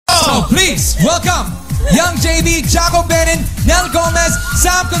Please welcome Young JB, Jaco Benin, Nel Gomez,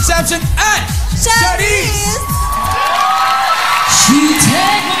 Sam Conception, and Charice! She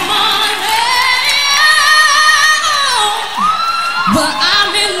take my money, but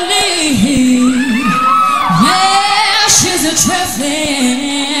I'm in need. Yeah, she's a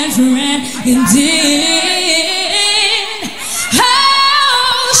trifling friend indeed.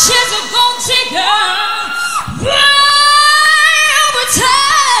 Oh, she's a gold digger. Yeah.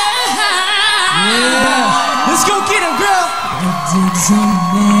 Let's go get him, girl.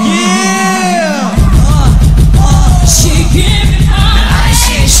 Yeah. She give me money. I ain't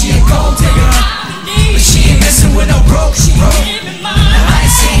saying she a gold digger, but she ain't messing with no broke. I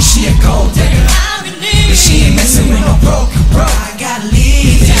ain't saying she a gold digger, but she ain't messing with no broke. I gotta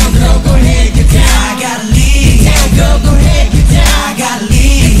leave. Get down, girl, go ahead, get down. I gotta leave. Get down, girl, go ahead, get down. I gotta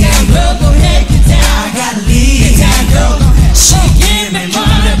leave. Get down, girl, go ahead, get down. I gotta leave. Get down, girl. She give me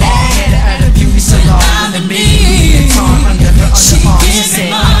money. At a beauty salon, and me guitar under her underarm. She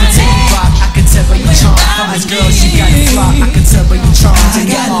said I can take you rock, I can tell by your charm. Fine girl, she got a flop, I can tell by your charm. I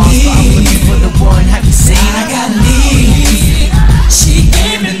gotta leave. I'm looking for the one. Have you seen? I gotta leave. She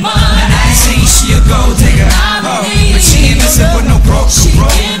give me money. I ain't saying she a gold digger, but she ain't messing with no broke. She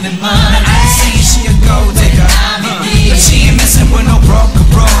give me money. I ain't saying she a gold digger, but she ain't messing with no broke.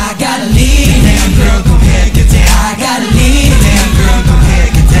 I gotta leave. Damn girl, go ahead, get down. I gotta leave. Damn girl, go ahead,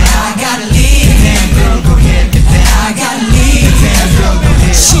 get down. I gotta leave. Damn girl, go ahead, get down. I gotta leave. Damn girl, go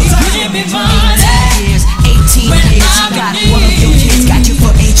ahead. She give me money. 18 years, you got one of your kids, got you for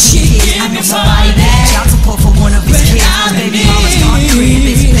 18 years. I know somebody that child support for one of his kids. His baby mama's gone crib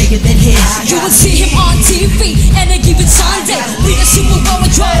is bigger than his. You will see him on TV and a given Sunday. Lead a Super Bowl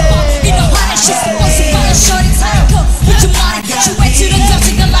driver in a honey. She's supposed to buy a shorty taco. With your money, she went to the club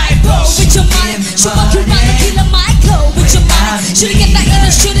to the light bro. With your money, she walk you round the killer Michael. With your money, she get that in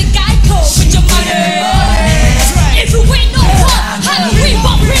the shoot a guy code. With your money, if you ain't no one, how do we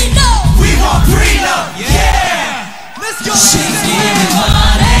want prenup? We want prenup, yeah. Let's go. She give me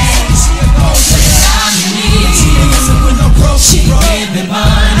money. She a gold digger. She ain't messing with no broke. She give me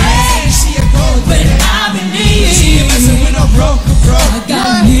money. She a gold When digger. I'm in need, She ain't messing with no broke. I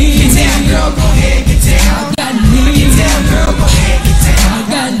got need. Get down, girl, go ahead, get down. I got need. Get down, girl, go ahead, get down. I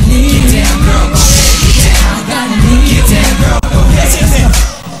got need. Get down, girl, go ahead, get down. I got need. Get down, girl, go ahead, get down.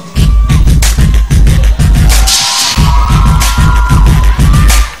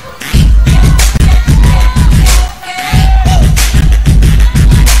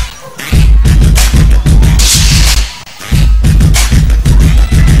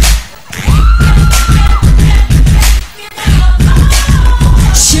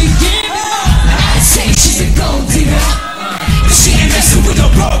 She give me money. I ain't saying she's a gold digger, but she ain't messing with no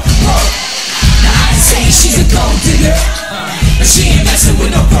broke. Now I ain't saying she's a gold digger, but she ain't messing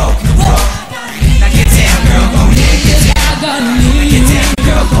with no broke. Now get down, girl, go ahead, get down. I got need. Get down,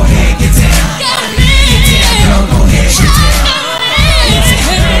 girl, go ahead, get down. Got need. Get down, girl, go ahead, get down.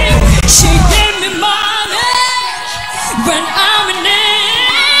 She give me money when I'm in need.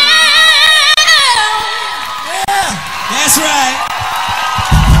 That's right.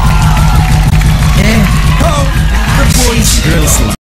 Yeah. Oh, the boys, girls.